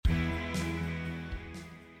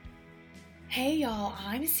Hey y'all,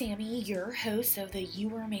 I'm Sammy, your host of the You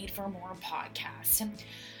Were Made for More podcast.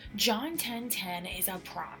 John 10:10 is a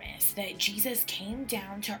promise that Jesus came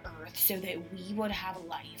down to earth so that we would have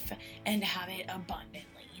life and have it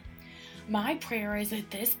abundantly. My prayer is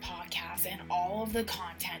that this podcast and all of the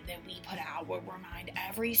content that we put out will remind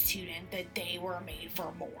every student that they were made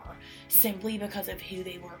for more, simply because of who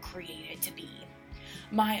they were created to be.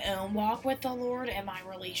 My own walk with the Lord and my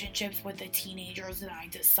relationships with the teenagers that I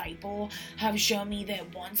disciple have shown me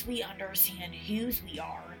that once we understand whose we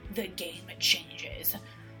are, the game changes.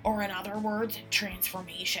 Or in other words,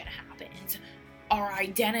 transformation happens. Our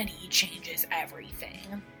identity changes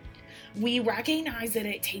everything. We recognize that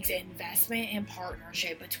it takes investment and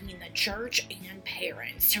partnership between the church and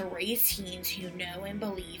parents to raise teens who know and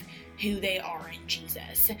believe who they are in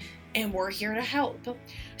Jesus. And we're here to help.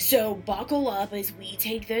 So buckle up as we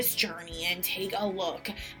take this journey and take a look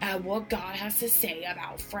at what God has to say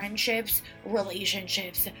about friendships,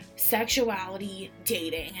 relationships, sexuality,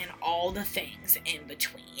 dating, and all the things in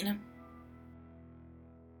between.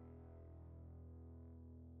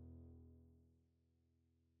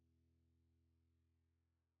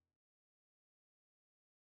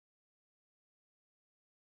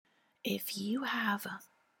 If you have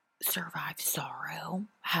survived sorrow,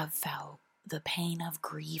 have felt the pain of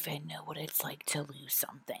grief, and know what it's like to lose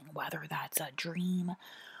something, whether that's a dream,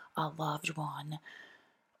 a loved one,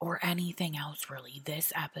 or anything else really,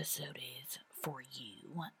 this episode is for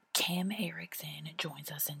you. Kim Erickson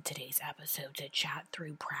joins us in today's episode to chat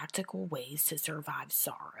through practical ways to survive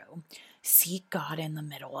sorrow, seek God in the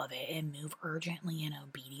middle of it, and move urgently in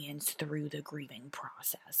obedience through the grieving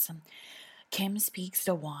process. Kim speaks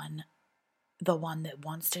to the one that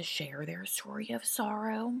wants to share their story of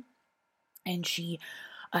sorrow, and she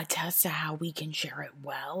attests to how we can share it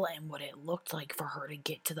well and what it looked like for her to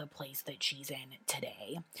get to the place that she's in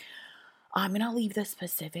today. I'm going to leave the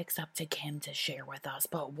specifics up to Kim to share with us,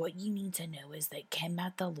 but what you need to know is that Kim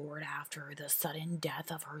met the Lord after the sudden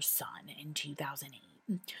death of her son in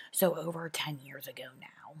 2008, so over 10 years ago now.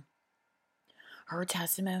 Her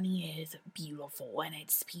testimony is beautiful, and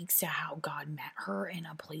it speaks to how God met her in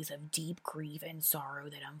a place of deep grief and sorrow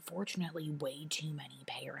that unfortunately way too many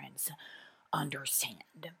parents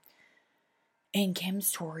understand. In Kim's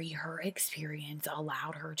story, her experience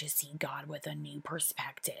allowed her to see God with a new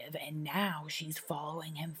perspective, and now she's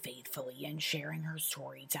following Him faithfully and sharing her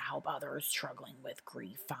story to help others struggling with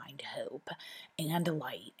grief find hope and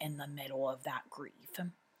light in the middle of that grief.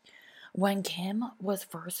 When Kim was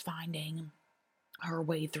first finding her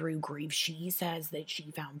way through grief, she says that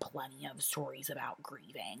she found plenty of stories about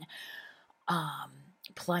grieving,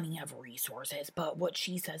 plenty of resources, but what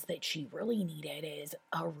she says that she really needed is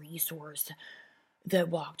a resource that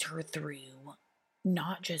walked her through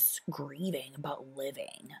not just grieving, but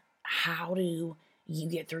living. How do you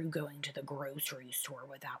get through going to the grocery store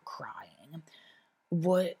without crying?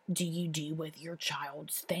 What do you do with your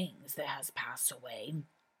child's things that has passed away?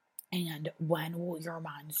 And when will your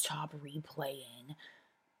mind stop replaying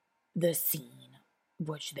the scene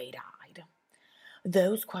which they died?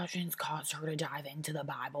 Those questions caused her to dive into the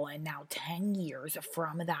Bible, and now 10 years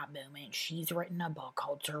from that moment, she's written a book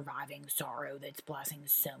called Surviving Sorrow that's blessing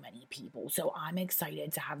so many people. So I'm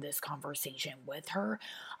excited to have this conversation with her.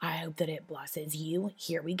 I hope that it blesses you.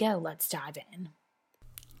 Here we go. Let's dive in.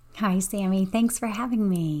 Hi, Sammy. Thanks for having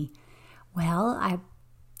me. Well,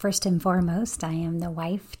 first and foremost, I am the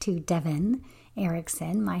wife to Devin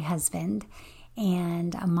Erickson, my husband,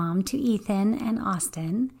 and a mom to Ethan and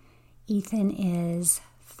Austin. Ethan is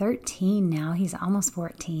 13 now. He's almost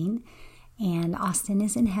 14. And Austin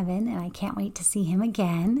is in heaven, and I can't wait to see him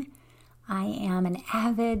again. I am an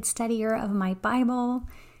avid studier of my Bible.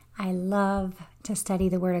 I love to study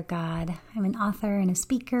the Word of God. I'm an author and a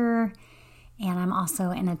speaker, and I'm also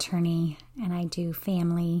an attorney, and I do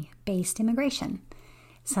family-based immigration.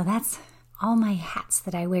 So that's all my hats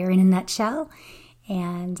that I wear in a nutshell.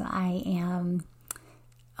 And I am,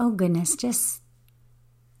 just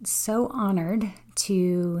so honored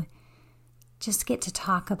to just get to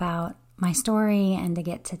talk about my story and to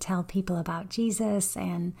get to tell people about Jesus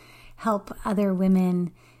and help other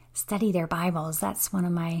women study their Bibles. That's one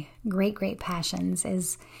of my great, great passions,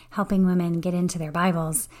 is helping women get into their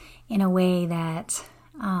Bibles in a way that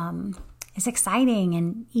is exciting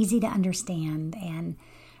and easy to understand and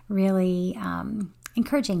really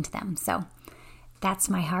encouraging to them. So that's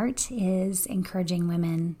my heart, is encouraging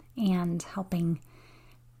women and helping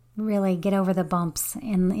really get over the bumps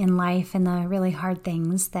in life and the really hard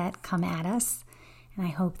things that come at us. And I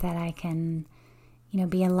hope that I can,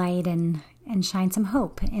 be a light and shine some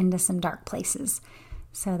hope into some dark places.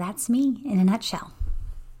 So that's me in a nutshell.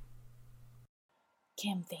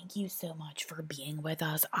 Kim, thank you so much for being with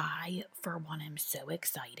us. I, for one, am so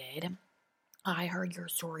excited. I heard your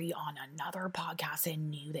story on another podcast and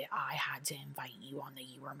knew that I had to invite you on the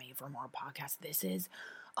You Were Made for More podcast. This is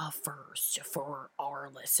a first for our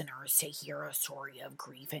listeners to hear a story of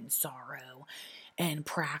grief and sorrow and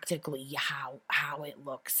practically how it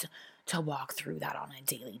looks to walk through that on a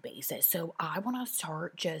daily basis. So I want to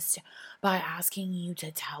start just by asking you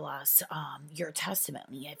to tell us your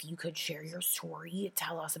testimony. If you could share your story,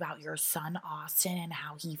 tell us about your son Austin and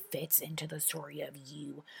how he fits into the story of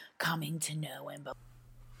you coming to know him.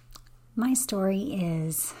 My story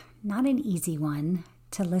is not an easy one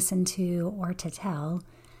to listen to or to tell,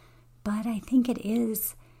 but I think it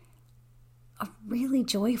is a really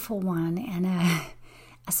joyful one and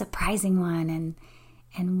a surprising one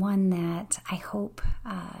and one that I hope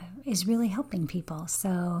is really helping people.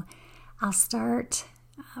 So I'll start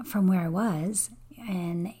from where I was.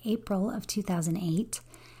 In April of 2008,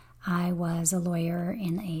 I was a lawyer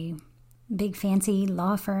in a big fancy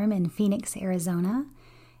law firm in Phoenix, Arizona,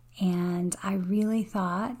 and I really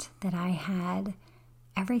thought that I had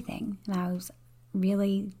everything. And I was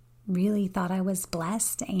really thought I was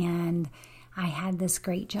blessed, and I had this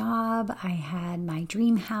great job. I had my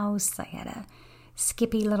dream house. I had a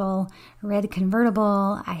skippy little red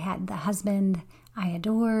convertible. I had the husband I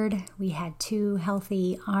adored. We had 2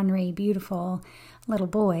 healthy, ornery, beautiful little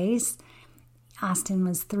boys. Austin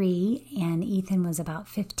was 3 and Ethan was about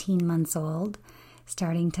 15 months old,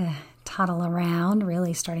 starting to toddle around,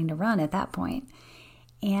 really starting to run at that point.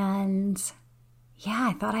 And yeah,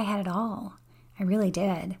 I thought I had it all. I really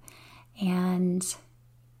did. And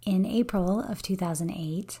in April of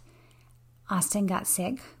 2008, Austin got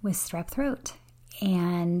sick with strep throat.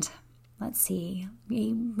 And let's see,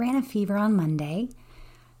 he ran a fever on Monday.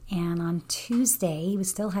 And on Tuesday, he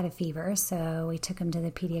still had a fever. So we took him to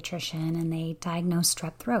the pediatrician and they diagnosed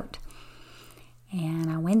strep throat. And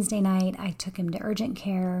on Wednesday night, I took him to urgent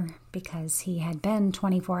care because he had been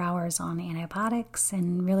 24 hours on antibiotics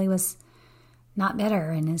and really was not better.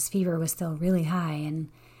 And his fever was still really high. And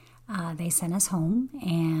they sent us home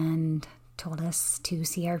and told us to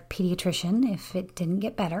see our pediatrician if it didn't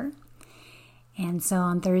get better. And so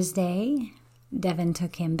on Thursday, Devin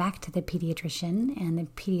took him back to the pediatrician, and the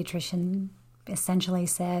pediatrician essentially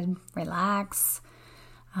said, relax,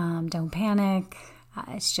 don't panic,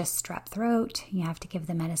 it's just strep throat, you have to give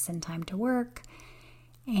the medicine time to work.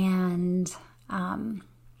 And and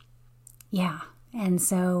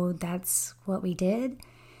so that's what we did.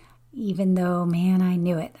 Even though, man, I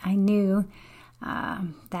knew it. I knew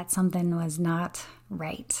that something was not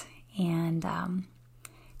right. And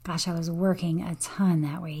gosh, I was working a ton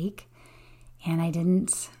that week, and I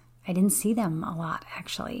didn't see them a lot,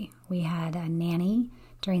 actually. We had a nanny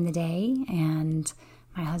during the day, and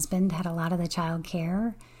my husband had a lot of the child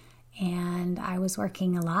care, and I was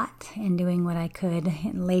working a lot and doing what I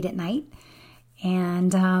could late at night.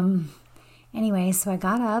 And anyway, so I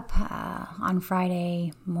got up on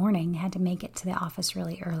Friday morning, had to make it to the office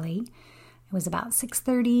really early. It was about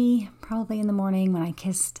 6:30, probably in the morning, when I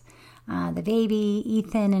kissed the baby,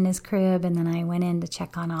 Ethan, in his crib, and then I went in to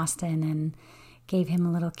check on Austin and gave him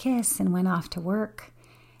a little kiss and went off to work.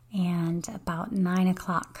 And about 9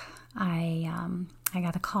 o'clock, I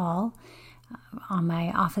got a call on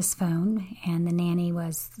my office phone, and the nanny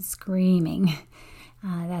was screaming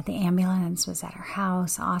that the ambulance was at her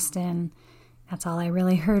house. Austin, that's all I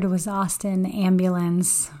really heard was Austin,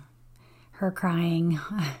 ambulance, her crying,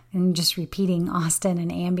 and just repeating Austin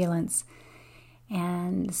and ambulance.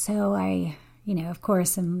 And so I, of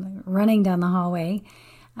course, am running down the hallway,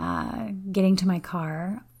 getting to my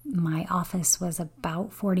car. My office was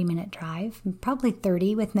about 40-minute drive, probably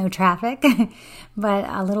 30 with no traffic, but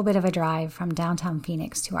a little bit of a drive from downtown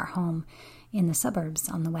Phoenix to our home in the suburbs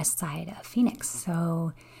on the west side of Phoenix.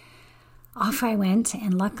 So off I went,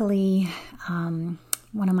 and luckily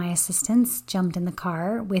one of my assistants jumped in the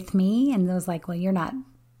car with me and was like, well, you're not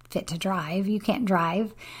fit to drive. You can't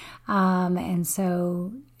drive. And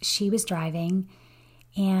so she was driving,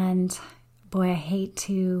 and boy, I hate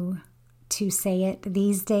to say it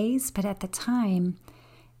these days, but at the time,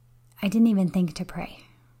 I didn't even think to pray.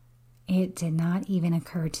 It did not even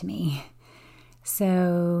occur to me.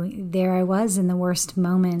 So there I was in the worst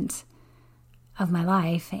moment of my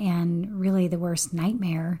life, and really the worst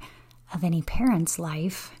nightmare of any parent's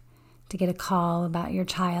life, to get a call about your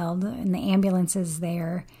child and the ambulance is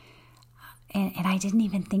there. And I didn't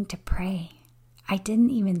even think to pray. I didn't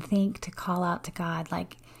even think to call out to God.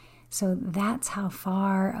 So that's how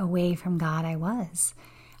far away from God I was.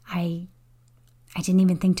 I didn't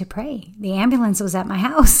even think to pray. The ambulance was at my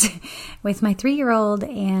house with my 3-year-old,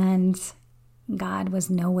 and God was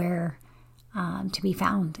nowhere to be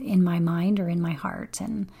found in my mind or in my heart.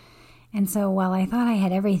 And so while I thought I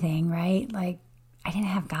had everything, right, like I didn't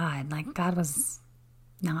have God. Like God was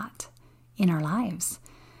not in our lives.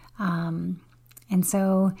 And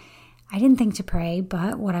so I didn't think to pray,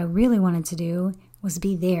 but what I really wanted to do was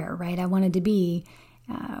be there, right? I wanted to be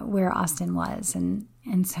where Austin was. And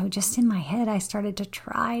so just in my head, I started to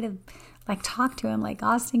try to like talk to him like,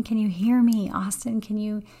 Austin, can you hear me? Austin, can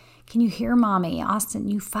you hear mommy? Austin,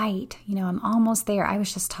 you fight. I'm almost there. I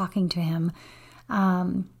was just talking to him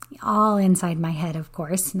all inside my head, of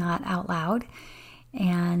course, not out loud.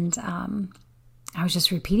 And I was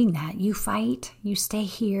just repeating that. You fight. You stay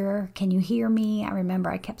here. Can you hear me? I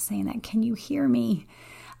remember I kept saying that. Can you hear me?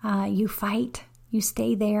 You fight. You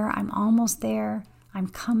stay there. I'm almost there. I'm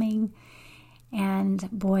coming. And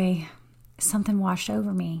boy, something washed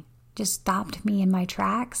over me. Just stopped me in my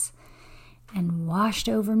tracks and washed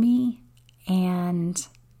over me. And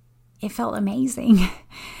it felt amazing.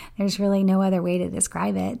 There's really no other way to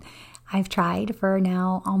describe it. I've tried for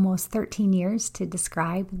now almost 13 years to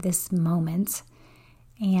describe this moment,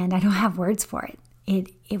 and I don't have words for it.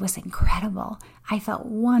 It was incredible. I felt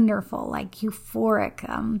wonderful, like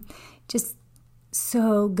euphoric, just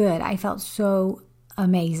so good. I felt so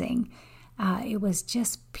amazing. It was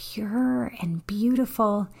just pure and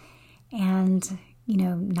beautiful, and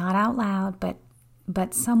not out loud,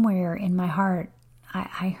 but somewhere in my heart,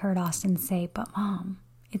 I heard Austin say, "But Mom,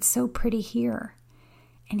 it's so pretty here."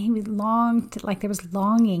 And he was longed, like there was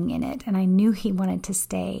longing in it, and I knew he wanted to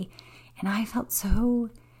stay. And I felt so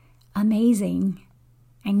amazing.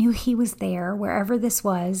 I knew he was there, wherever this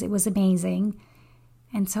was, it was amazing.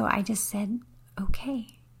 And so I just said,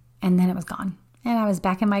 okay. And then it was gone. And I was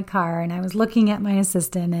back in my car, and I was looking at my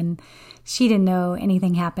assistant, and she didn't know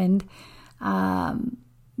anything happened.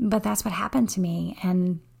 But that's what happened to me.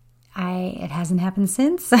 And it hasn't happened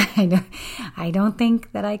since. I don't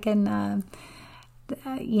think that I can,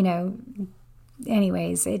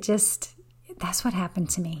 anyways, that's what happened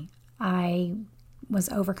to me. I was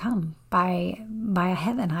overcome by a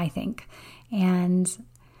heaven, I think. And,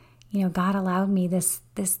 God allowed me this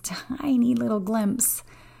tiny little glimpse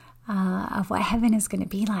of what heaven is going to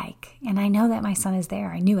be like. And I know that my son is there.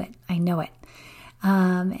 I knew it. I know it.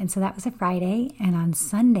 And so that was a Friday. And on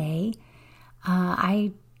Sunday,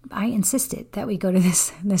 I insisted that we go to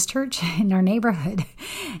this church in our neighborhood,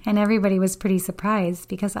 and everybody was pretty surprised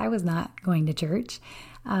because I was not going to church.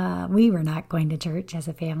 We were not going to church as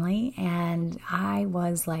a family, and I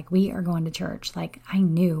was like, we are going to church. Like I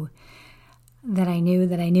knew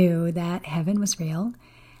that heaven was real,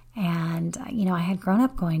 and I had grown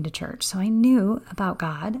up going to church, so I knew about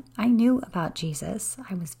God. I knew about Jesus.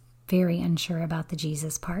 I was very unsure about the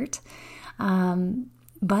Jesus part,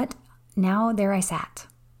 but now there I sat.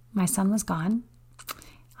 My son was gone.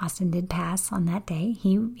 Austin did pass on that day.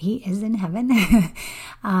 He is in heaven.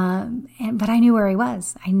 But I knew where he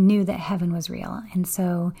was. I knew that heaven was real. And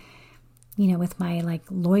so, with my like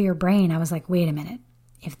lawyer brain, I was like, wait a minute.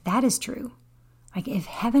 If that is true, like if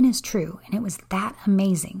heaven is true and it was that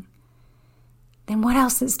amazing, then what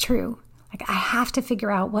else is true? Like I have to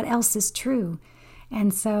figure out what else is true.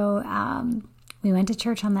 And so we went to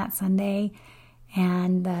church on that Sunday,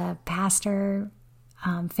 and the pastor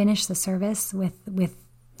finished the service with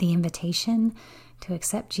the invitation to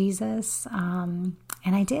accept Jesus, and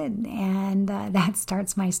I did, and that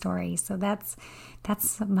starts my story. So that's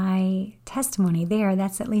my testimony there.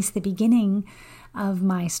 That's at least the beginning of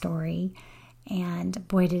my story, and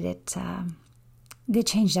boy, did it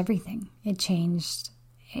changed everything. It changed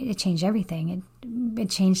everything. It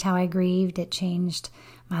changed how I grieved. It changed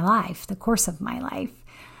my life, the course of my life.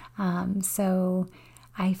 So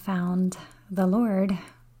I found the Lord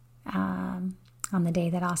on the day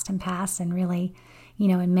that Austin passed, and really,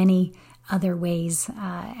 in many other ways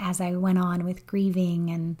as I went on with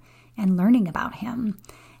grieving and learning about Him.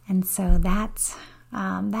 And so that's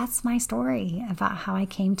my story about how I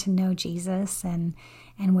came to know Jesus and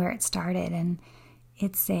where it started. And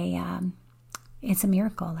it's a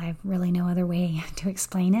miracle. I have really no other way to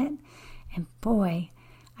explain it. And boy,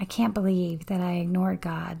 I can't believe that I ignored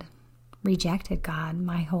God, rejected God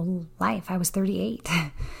my whole life. I was 38.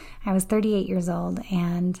 I was 38 years old,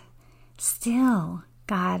 and still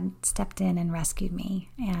God stepped in and rescued me.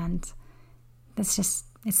 And it's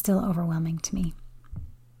still overwhelming to me.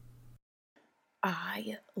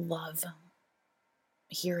 I love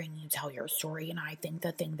hearing you tell your story, and I think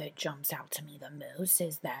the thing that jumps out to me the most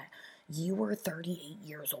is that you were 38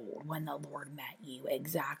 years old when the Lord met you,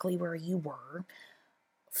 exactly where you were,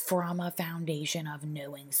 from a foundation of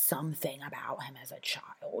knowing something about him as a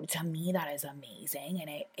child. To me, that is amazing.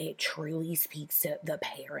 And it truly speaks to the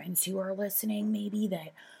parents who are listening, maybe,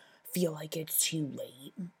 that feel like it's too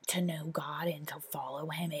late to know God and to follow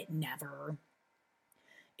him. It never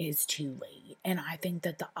is too late. And I think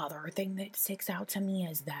that the other thing that sticks out to me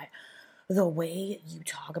is that the way you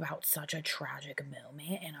talk about such a tragic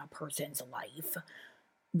moment in a person's life,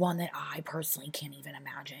 one that I personally can't even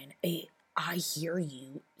imagine, I hear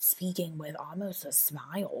you speaking with almost a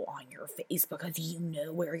smile on your face because you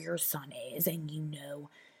know where your son is and you know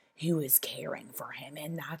who is caring for him.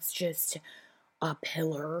 And that's just a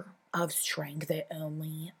pillar of strength that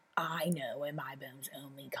only I know in my bones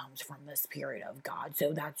only comes from the Spirit of God.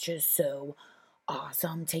 So that's just so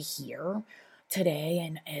awesome to hear today.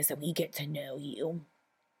 And as we get to know you,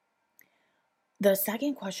 the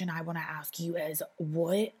second question I want to ask you is,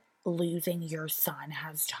 what losing your son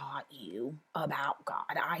has taught you about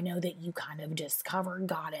God? I know that you kind of discovered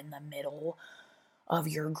God in the middle of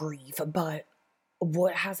your grief, but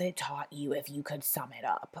what has it taught you, if you could sum it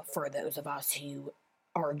up for those of us who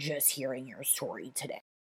are just hearing your story today?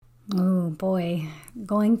 Oh boy,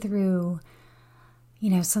 going through,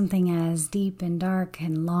 something as deep and dark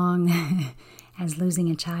and long as losing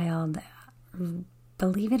a child,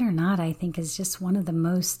 believe it or not, I think is just one of the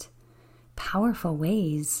most powerful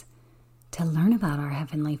ways to learn about our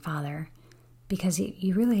Heavenly Father, because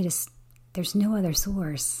you really there's no other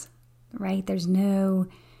source, right? There's no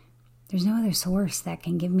other source that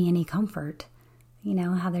can give me any comfort.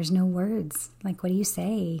 How there's no words. Like, what do you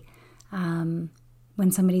say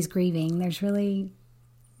when somebody's grieving? There's really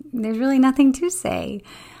nothing to say.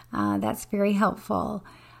 That's very helpful.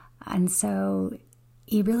 And so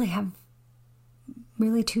you really have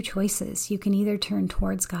two choices. You can either turn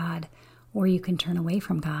towards God or you can turn away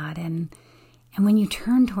from God. And when you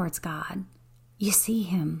turn towards God, you see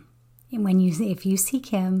him. And if you seek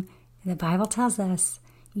him, the Bible tells us,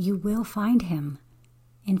 you will find him.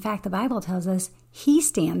 In fact, the Bible tells us he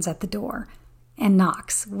stands at the door and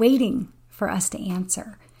knocks, waiting for us to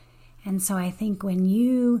answer. And so I think when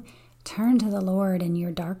you turn to the Lord in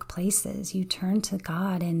your dark places, you turn to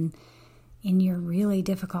God in your really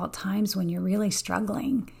difficult times, when you're really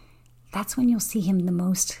struggling, that's when you'll see him the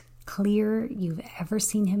most clear you've ever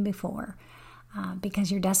seen him before,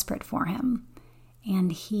 because you're desperate for him.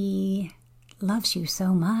 And he loves you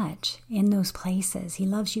so much in those places. He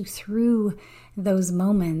loves you through those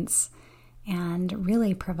moments and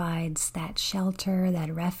really provides that shelter,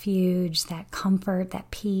 that refuge, that comfort,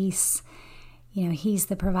 that peace. He's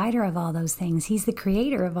the provider of all those things. He's the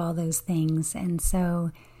creator of all those things. And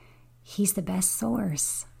so he's the best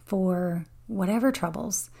source for whatever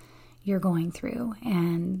troubles you're going through,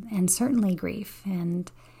 and certainly grief.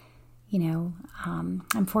 And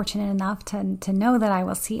I'm fortunate enough to know that I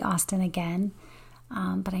will see Austin again.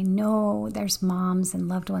 But I know there's moms and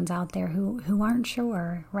loved ones out there who aren't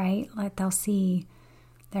sure, right? Like, they'll see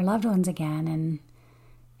their loved ones again.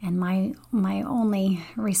 And my only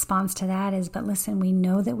response to that is, but listen, we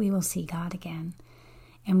know that we will see God again.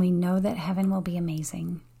 And we know that heaven will be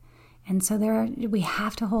amazing. And so we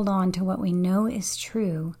have to hold on to what we know is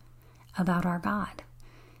true about our God.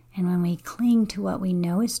 And when we cling to what we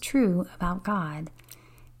know is true about God,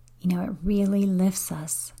 it really lifts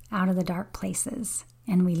us out of the dark places,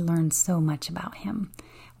 and we learn so much about him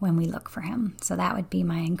when we look for him. So that would be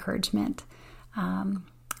my encouragement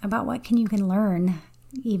about what you can learn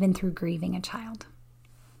even through grieving a child.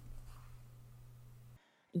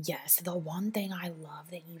 Yes, the one thing I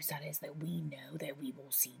love that you said is that we know that we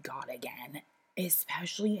will see God again,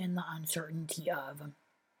 especially in the uncertainty of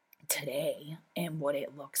today and what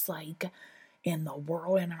it looks like in the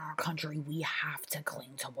world and in our country. We have to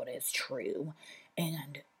cling to what is true,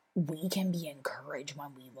 and we can be encouraged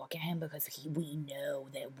when we look at him, because we know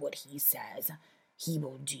that what he says he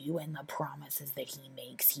will do, and the promises that he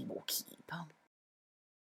makes he will keep.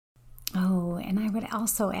 Oh, and I would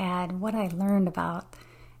also add, what I learned about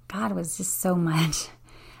God was just so much.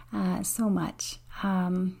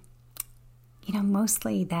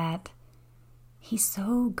 Mostly that he's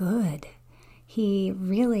so good. He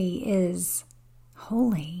really is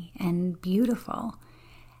holy and beautiful.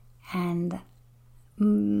 And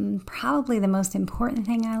probably the most important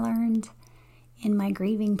thing I learned in my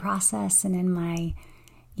grieving process and in my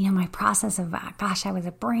process of, I was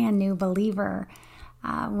a brand new believer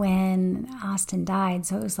when Austin died.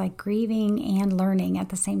 So it was like grieving and learning at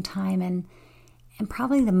the same time. And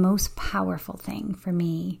probably the most powerful thing for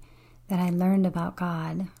me that I learned about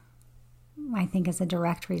God, I think as a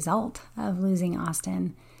direct result of losing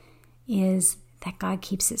Austin, is that God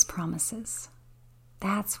keeps his promises.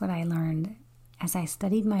 That's what I learned as I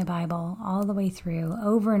studied my Bible all the way through,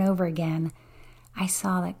 over and over again, I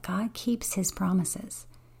saw that God keeps his promises.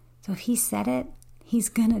 So if he said it, he's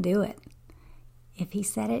going to do it. If he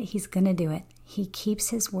said it, he's going to do it. He keeps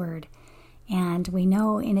his word. And we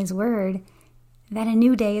know in his word that a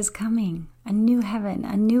new day is coming, a new heaven,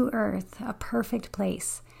 a new earth, a perfect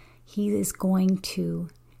place. He is going to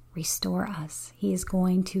restore us. He is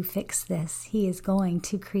going to fix this. He is going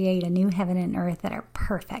to create a new heaven and earth that are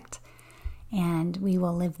perfect. And we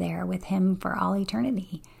will live there with him for all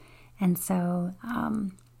eternity. And so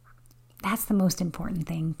that's the most important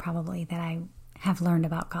thing probably that I have learned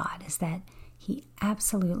about God, is that he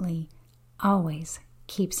absolutely always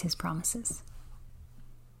keeps his promises.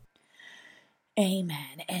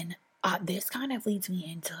 Amen. And this kind of leads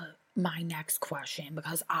me into my next question,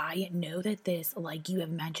 because I know that this, like you have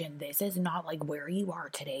mentioned, this is not like where you are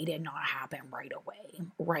today did not happen right away,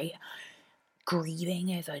 right? Grieving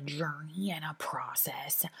is a journey and a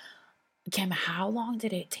process. Kim, how long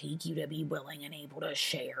did it take you to be willing and able to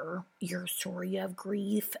share your story of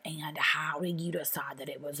grief? And how did you decide that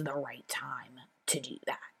it was the right time to do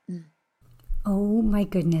that? Oh my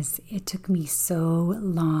goodness, it took me so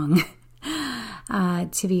long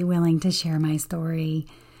to be willing to share my story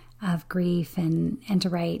of grief and to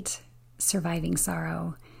write Surviving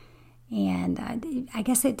Sorrow. And I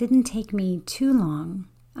guess it didn't take me too long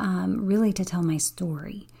really to tell my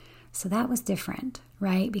story. So that was different,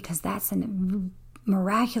 right? Because that's a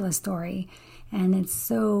miraculous story. And it's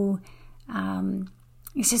so,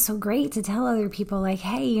 it's just so great to tell other people, like,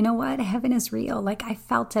 hey, you know what? Heaven is real. Like, I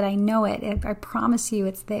felt it. I know it. I promise you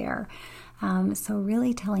it's there. So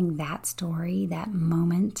really telling that story, that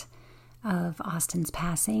moment of Austin's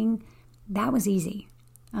passing, that was easy.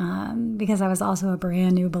 Because I was also a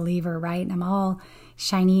brand new believer, right? And I'm all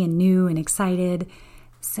shiny and new and excited.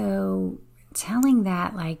 So telling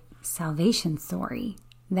that, like, salvation story,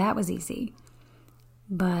 that was easy.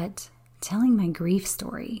 But telling my grief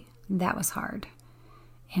story, that was hard.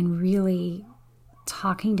 And really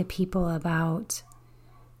talking to people about,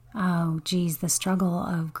 the struggle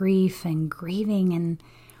of grief and grieving and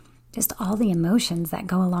just all the emotions that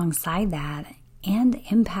go alongside that and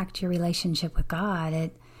impact your relationship with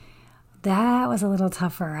God. That was a little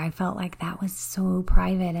tougher. I felt like that was so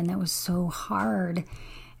private and that was so hard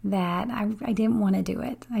that I didn't want to do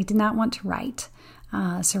it. I did not want to write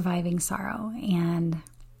Surviving Sorrow. And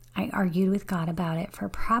I argued with God about it for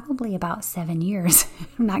probably about 7 years.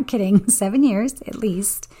 I'm not kidding, 7 years at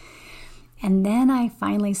least. And then I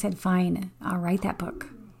finally said, fine, I'll write that book.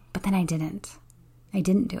 But then I didn't. I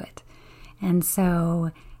didn't do it. And so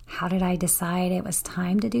how did I decide it was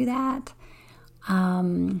time to do that?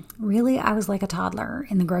 Really, I was like a toddler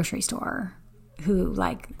in the grocery store who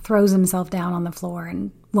like throws himself down on the floor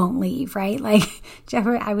and won't leave, right? Like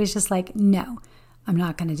Jeffrey, I was just like, no, I'm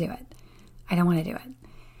not going to do it. I don't want to do it.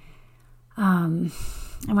 And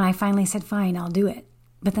when I finally said, fine, I'll do it,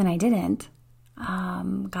 but then I didn't,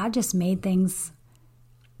 God just moved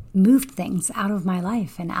things out of my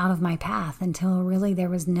life and out of my path until really there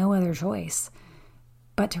was no other choice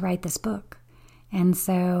but to write this book. And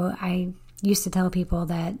so I used to tell people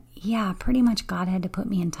that, yeah, pretty much God had to put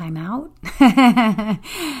me in timeout.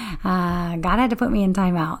 God had to put me in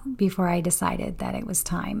timeout before I decided that it was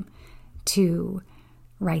time to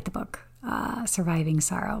write the book, Surviving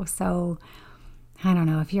Sorrow. So I don't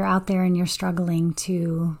know if you're out there and you're struggling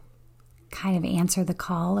to kind of answer the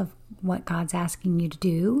call of what God's asking you to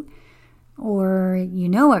do, or you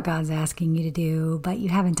know what God's asking you to do, but you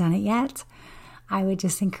haven't done it yet. I would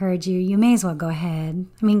just encourage you, you may as well go ahead.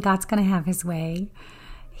 I mean, God's going to have his way.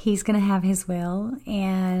 He's going to have his will,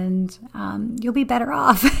 and you'll be better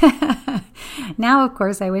off. Now, of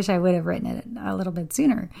course, I wish I would have written it a little bit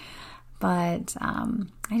sooner, but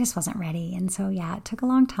I just wasn't ready. And so, yeah, it took a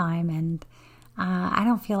long time, and I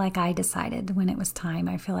don't feel like I decided when it was time.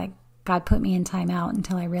 I feel like God put me in timeout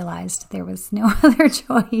until I realized there was no other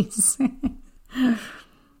choice.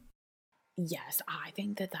 Yes, I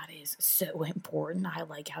think that is so important. I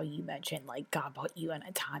like how you mentioned, like, God put you in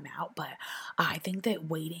a timeout, but I think that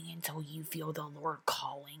waiting until you feel the Lord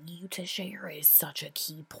calling you to share is such a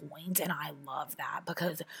key point, and I love that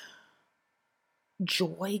because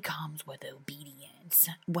joy comes with obedience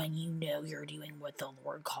when you know you're doing what the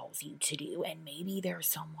Lord calls you to do, and maybe there's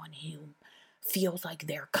someone who feels like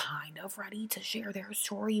they're kind of ready to share their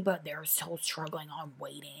story, but they're still struggling on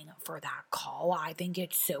waiting for that call. I think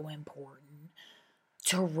it's so important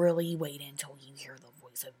to really wait until you hear the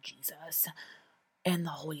voice of Jesus and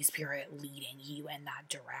the Holy Spirit leading you in that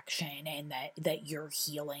direction, and that your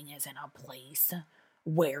healing is in a place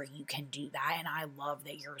where you can do that. And I love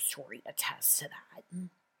that your story attests to that.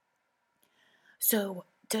 So,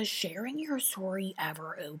 does sharing your story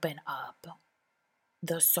ever open up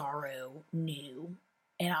the sorrow new?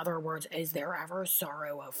 In other words, is there ever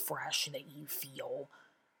sorrow afresh that you feel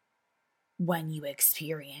when you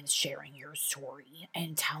experience sharing your story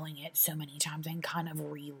and telling it so many times and kind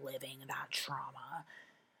of reliving that trauma?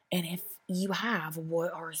 And if you have,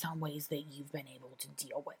 what are some ways that you've been able to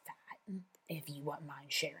deal with that? If you wouldn't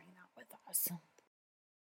mind sharing that with us.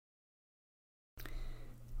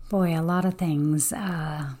 Boy, a lot of things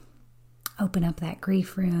open up that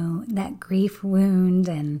grief wound,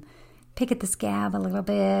 and pick at the scab a little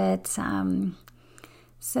bit.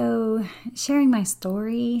 So sharing my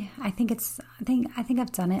story, I think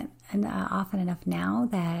I've done it often enough now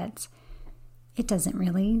that it doesn't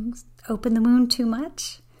really open the wound too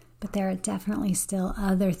much. But there are definitely still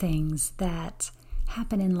other things that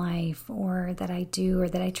happen in life, or that I do, or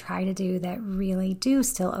that I try to do, that really do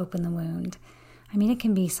still open the wound. I mean, it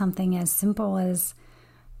can be something as simple as,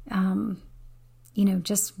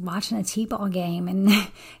 just watching a t-ball game and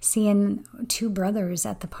seeing two brothers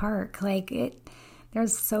at the park.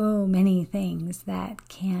 There's so many things that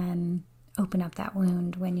can open up that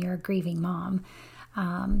wound when you're a grieving mom.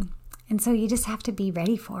 And so you just have to be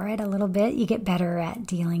ready for it a little bit. You get better at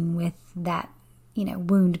dealing with that,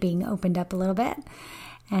 wound being opened up a little bit.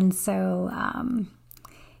 And so,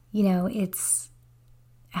 it's,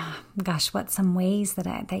 what some ways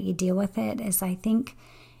that you deal with it is, I think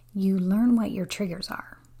you learn what your triggers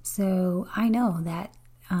are. So I know that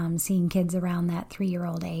seeing kids around that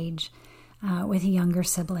 3-year-old age with a younger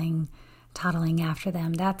sibling toddling after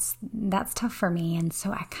them, that's tough for me. And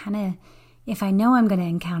so I kind of, if I know I'm going to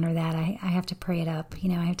encounter that, I have to pray it up.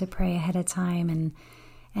 I have to pray ahead of time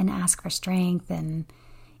and ask for strength and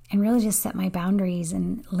really just set my boundaries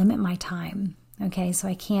and limit my time. Okay, so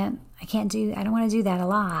I don't want to do that a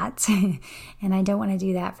lot, and I don't want to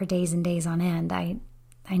do that for days and days on end. I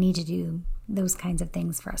need to do those kinds of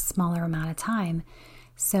things for a smaller amount of time.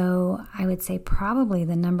 So I would say probably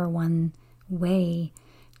the number one way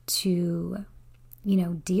to,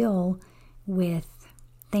 deal with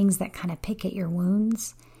things that kind of pick at your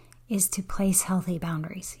wounds is to place healthy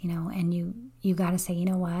boundaries, and you got to say, you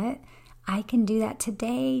know what? I can do that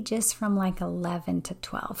today just from 11 to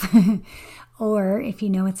 12. Or if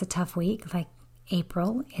it's a tough week, like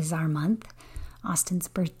April is our month. Austin's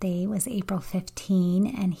birthday was April 15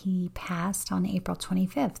 and he passed on April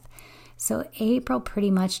 25th. So April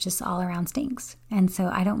pretty much just all around stinks. And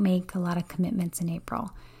so I don't make a lot of commitments in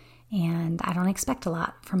April. And I don't expect a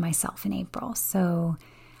lot from myself in April. So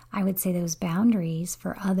I would say those boundaries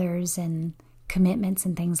for others and commitments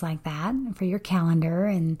and things like that for your calendar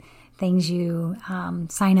and things you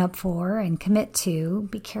sign up for and commit to,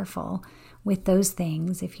 be careful with those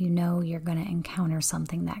things if you know you're going to encounter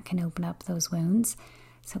something that can open up those wounds.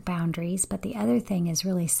 So boundaries. But the other thing is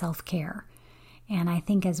really self-care. And I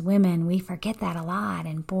think as women, we forget that a lot.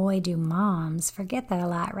 And boy, do moms forget that a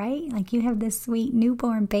lot, right? You have this sweet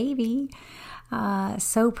newborn baby,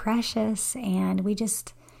 so precious. And we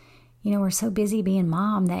just, we're so busy being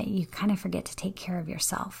mom that you kind of forget to take care of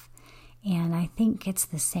yourself. And I think it's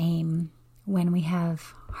the same when we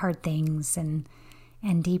have hard things and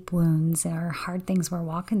deep wounds or hard things we're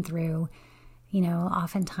walking through.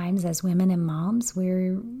 Oftentimes as women and moms,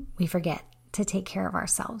 we forget to take care of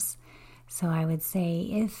ourselves. So I would say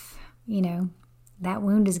if, that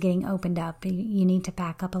wound is getting opened up, you need to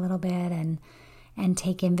back up a little bit and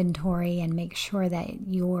take inventory and make sure that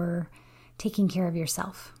you're taking care of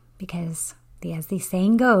yourself. Because as the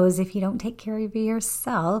saying goes, if you don't take care of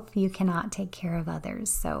yourself, you cannot take care of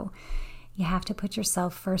others. So you have to put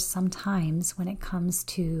yourself first sometimes when it comes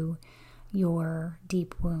to your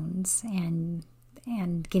deep wounds and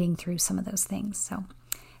getting through some of those things. So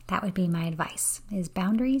that would be my advice, is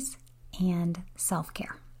boundaries and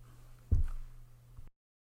self-care.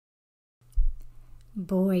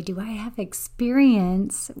 Boy, do I have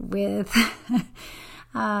experience with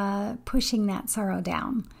pushing that sorrow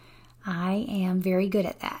down. I am very good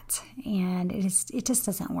at that, and it just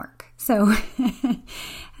doesn't work. So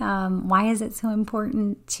why is it so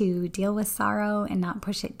important to deal with sorrow and not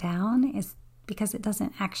push it down? Is because it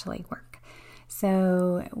doesn't actually work.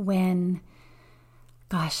 So it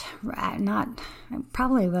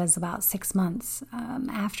probably was about 6 months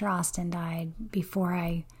after Austin died before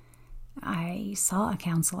I saw a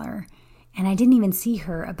counselor, and I didn't even see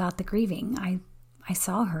her about the grieving. I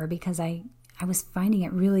saw her because I was finding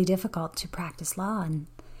it really difficult to practice law and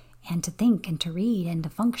to think and to read and to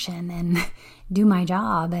function and do my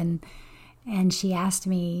job. And she asked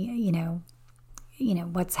me,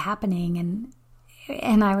 what's happening.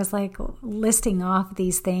 And I was like listing off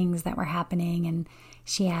these things that were happening, and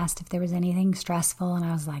she asked if there was anything stressful, and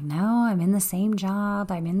I was like, no, I'm in the same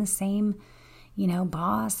job. I'm in the same,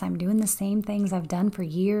 boss. I'm doing the same things I've done for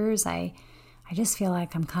years. I just feel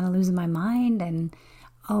like I'm kind of losing my mind. And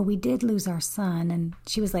oh, we did lose our son. And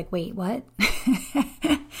she was like, wait, what?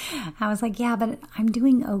 I was like, yeah, but I'm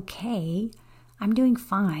doing okay. I'm doing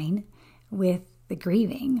fine with the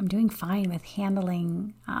grieving. I'm doing fine with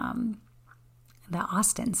handling the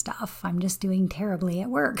Austin stuff. I'm just doing terribly at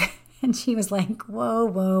work. And she was like, whoa,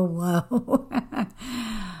 whoa, whoa.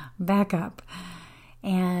 Back up.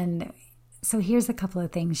 And so here's a couple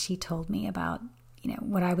of things she told me about,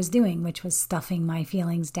 what I was doing, which was stuffing my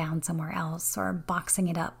feelings down somewhere else or boxing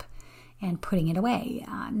it up and putting it away,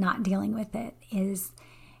 not dealing with it.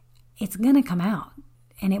 It's going to come out.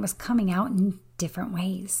 And it was coming out in different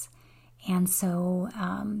ways. And so,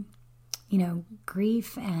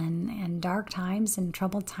 grief and dark times and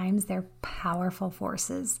troubled times, they're powerful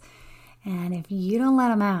forces. And if you don't let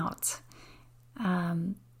them out,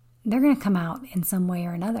 they're going to come out in some way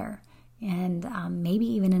or another. And maybe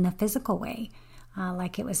even in a physical way,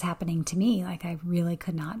 like it was happening to me. Like I really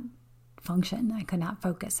could not function. I could not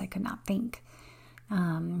focus. I could not think.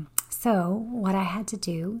 So what I had to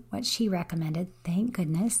do, what she recommended, thank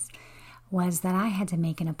goodness, was that I had to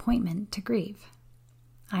make an appointment to grieve.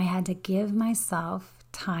 I had to give myself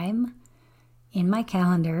time in my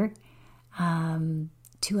calendar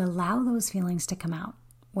to allow those feelings to come out,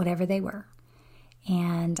 whatever they were.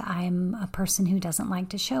 And I'm a person who doesn't like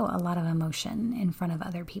to show a lot of emotion in front of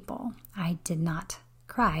other people. I did not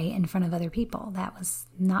cry in front of other people. That was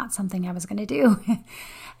not something I was going to do.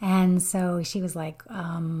 And so she was like,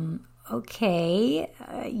 okay,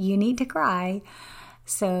 you need to cry.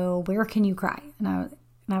 So where can you cry? And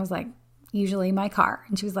I was like, usually my car.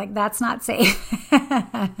 And she was like, that's not safe.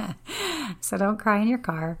 So don't cry in your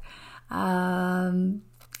car.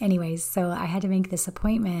 Anyways, so I had to make this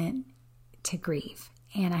appointment to grieve,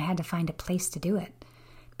 and I had to find a place to do it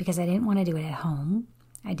because I didn't want to do it at home.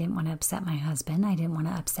 I didn't want to upset my husband. I didn't want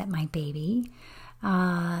to upset my baby.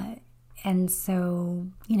 And so,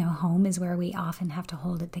 home is where we often have to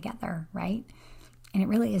hold it together, right? And it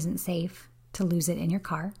really isn't safe to lose it in your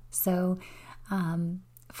car. So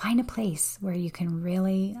find a place where you can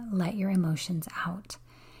really let your emotions out.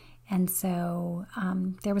 And so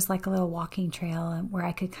there was like a little walking trail where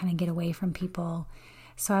I could kind of get away from people.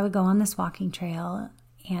 So I would go on this walking trail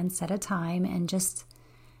and set a time and just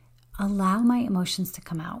allow my emotions to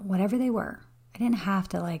come out, whatever they were. I didn't have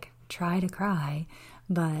to try to cry,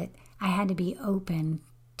 but I had to be open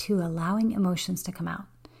to allowing emotions to come out,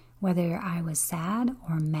 whether I was sad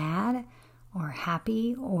or mad or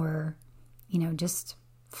happy or, just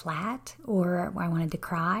flat, or I wanted to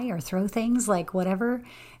cry or throw things, whatever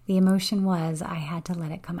the emotion was, I had to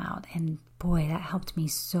let it come out. And boy, that helped me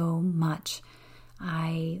so much.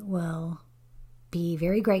 I will be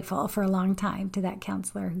very grateful for a long time to that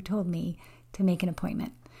counselor who told me to make an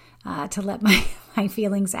appointment to let my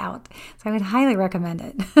feelings out. So I would highly recommend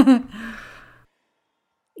it.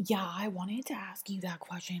 Yeah, I wanted to ask you that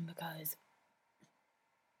question because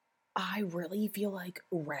I really feel like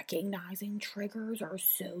recognizing triggers are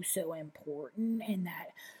so important, and that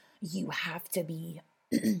you have to be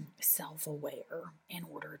self-aware in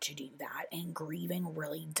order to do that. And grieving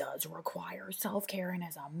really does require self-care. And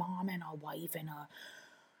as a mom and a wife and a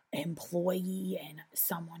employee and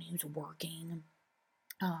someone who's working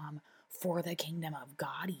for the kingdom of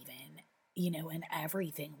God, even, in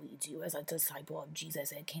everything we do as a disciple of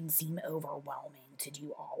Jesus, it can seem overwhelming to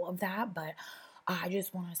do all of that. But I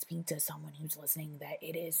just want to speak to someone who's listening that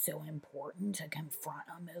it is so important to confront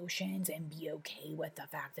emotions and be okay with the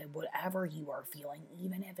fact that whatever you are feeling,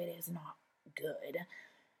 even if it is not good,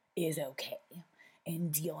 is okay.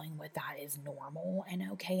 And dealing with that is normal and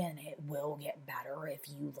okay, and it will get better if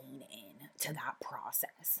you lean in to that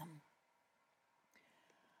process.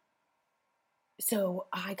 So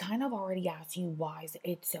I kind of already asked you why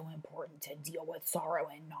it's so important to deal with sorrow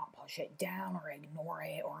and not push it down or ignore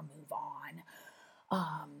it or move on.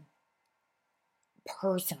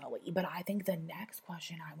 Personally, but I think the next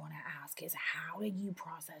question I want to ask is, how did you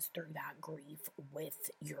process through that grief with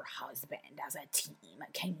your husband as a team?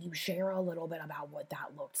 Can you share a little bit about what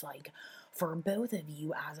that looked like for both of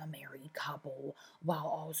you as a married couple while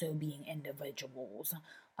also being individuals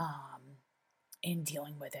in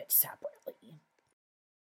dealing with it separately?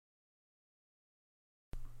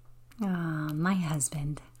 My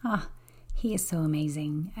husband, he is so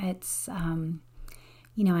amazing. It's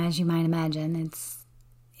as you might imagine,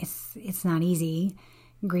 it's not easy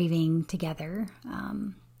grieving together.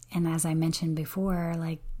 And as I mentioned before,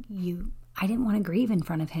 I didn't want to grieve in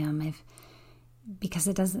front of him because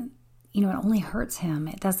it doesn't, it only hurts him.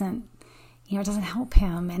 It doesn't help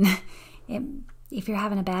him. And if you're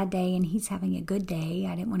having a bad day and he's having a good day,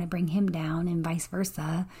 I didn't want to bring him down and vice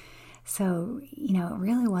versa. So, it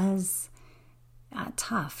really was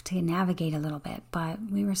tough to navigate a little bit, but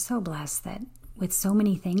we were so blessed that with so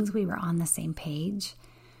many things, we were on the same page.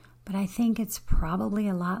 But I think it's probably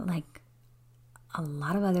a lot like a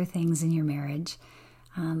lot of other things in your marriage.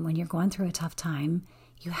 When you're going through a tough time,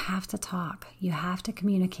 you have to talk. You have to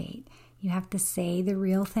communicate. You have to say the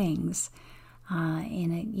real things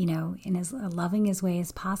in as loving as way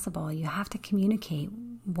as possible. You have to communicate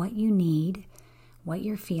what you need, what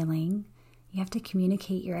you're feeling. You have to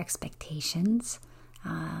communicate your expectations.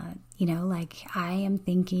 Like I am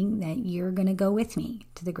thinking that you're going to go with me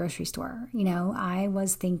to the grocery store. I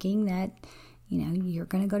was thinking that, you're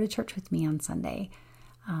going to go to church with me on Sunday.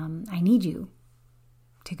 I need you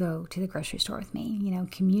to go to the grocery store with me.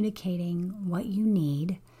 Communicating what you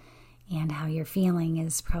need and how you're feeling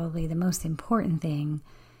is probably the most important thing,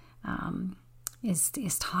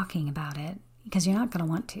 is talking about it, because you're not going to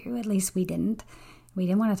want to. At least we didn't. We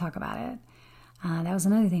didn't want to talk about it. That was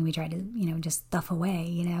another thing we tried to, just stuff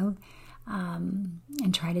away,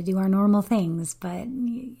 and try to do our normal things. But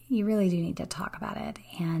you really do need to talk about it.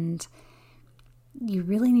 And you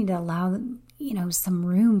really need to allow, some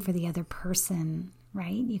room for the other person,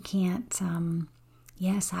 right? You can't,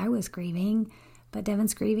 yes, I was grieving, but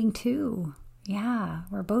Devin's grieving too. Yeah,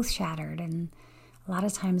 we're both shattered. And a lot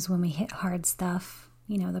of times when we hit hard stuff,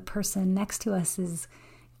 the person next to us is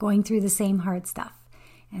going through the same hard stuff.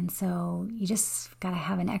 And so you just got to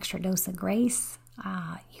have an extra dose of grace.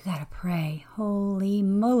 You got to pray. Holy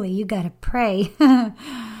moly, you got to pray.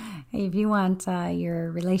 If you want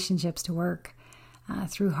your relationships to work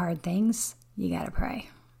through hard things, you got to pray.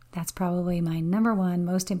 That's probably my number one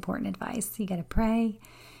most important advice. You got to pray,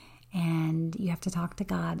 and you have to talk to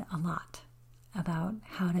God a lot about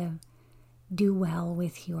how to do well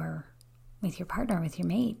with your partner, with your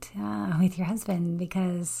mate, with your husband,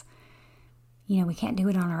 because we can't do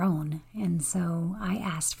it on our own. And so I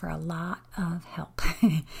asked for a lot of help.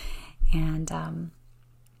 And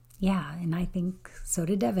and I think so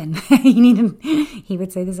did Devin. He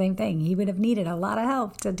would say the same thing. He would have needed a lot of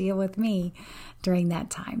help to deal with me during that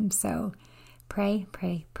time. So pray,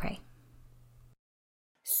 pray, pray.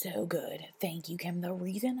 So good. Thank you, Kim. The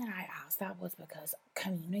reason that I asked that was because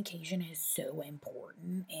communication is so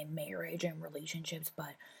important in marriage and relationships,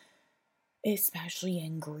 but especially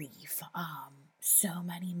in grief. So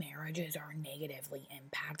many marriages are negatively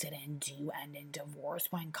impacted and do end in divorce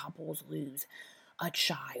when couples lose a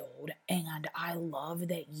child. And I love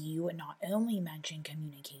that you not only mentioned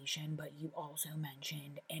communication, but you also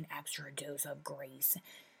mentioned an extra dose of grace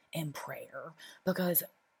and prayer. Because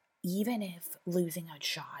even if losing a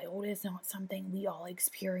child is not something we all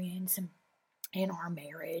experience in our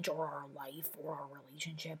marriage or our life or our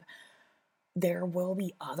relationship, there will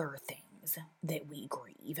be other things that we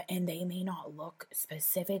grieve, and they may not look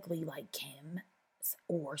specifically like Kim's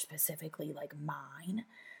or specifically like mine,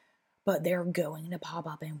 but they're going to pop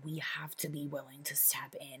up, and we have to be willing to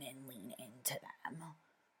step in and lean into them.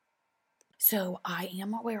 So I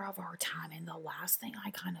am aware of our time, and the last thing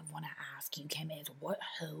I kind of want to ask you, Kim, is what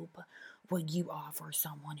hope would you offer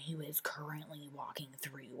someone who is currently walking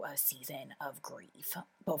through a season of grief?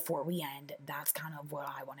 Before we end, that's kind of what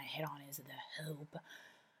I want to hit on, is the hope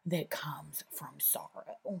that comes from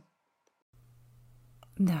sorrow.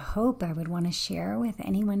 The hope I would want to share with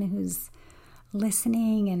anyone who's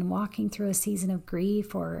listening and walking through a season of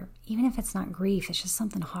grief, or even if it's not grief, it's just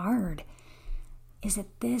something hard, is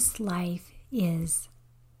that this life is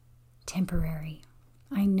temporary.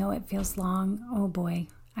 I know it feels long. Oh boy,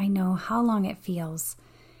 I know how long it feels.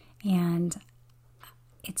 And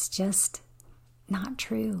it's just not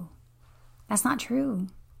true. That's not true.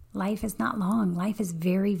 Life is not long. Life is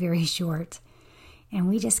very, very short. And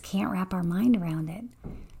we just can't wrap our mind around it.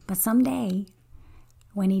 But someday,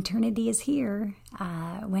 when eternity is here,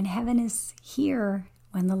 when heaven is here,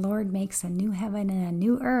 when the Lord makes a new heaven and a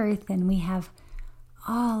new earth, and we have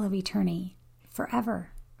all of eternity,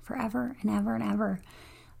 forever and ever and ever,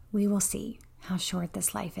 we will see how short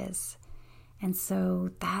this life is. And so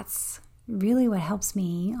that's really what helps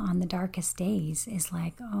me on the darkest days, is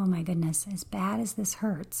like, oh my goodness, as bad as this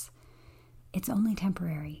hurts, it's only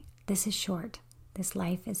temporary. This is short. This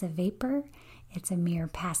life is a vapor. It's a mere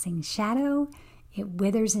passing shadow. It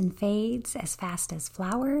withers and fades as fast as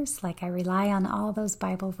flowers. Like, I rely on all those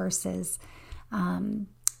Bible verses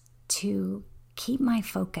to keep my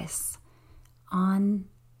focus on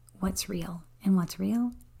what's real. And what's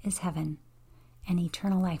real is heaven and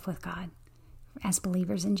eternal life with God. as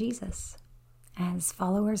believers in Jesus, as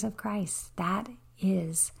followers of Christ. That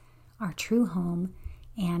is our true home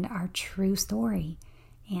and our true story.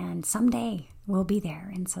 And someday we'll be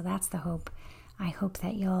there. And so that's the hope I hope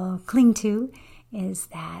that you'll cling to, is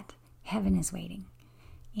that heaven is waiting.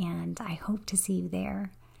 And I hope to see you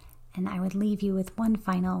there. And I would leave you with one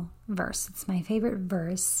final verse. It's my favorite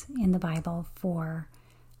verse in the Bible for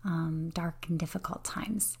dark and difficult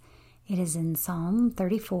times. It is in Psalm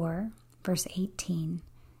 34, verse 18.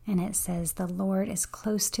 And it says, "The Lord is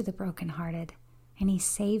close to the brokenhearted, and he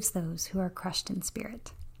saves those who are crushed in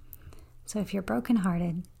spirit." So if you're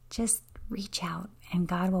brokenhearted, just reach out and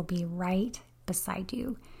God will be right beside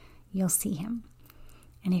you. You'll see him.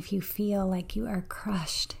 And if you feel like you are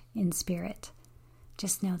crushed in spirit,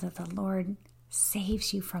 just know that the Lord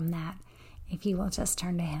saves you from that if you will just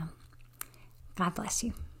turn to him. God bless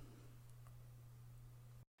you.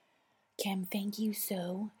 Kim, thank you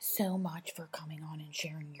so much for coming on and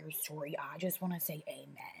sharing your story. I just want to say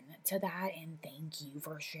amen to that, and thank you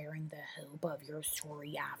for sharing the hope of your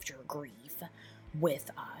story after grief with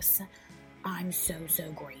us. I'm so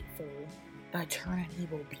grateful. Eternity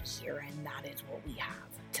will be here, and that is what we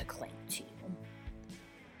have to cling to.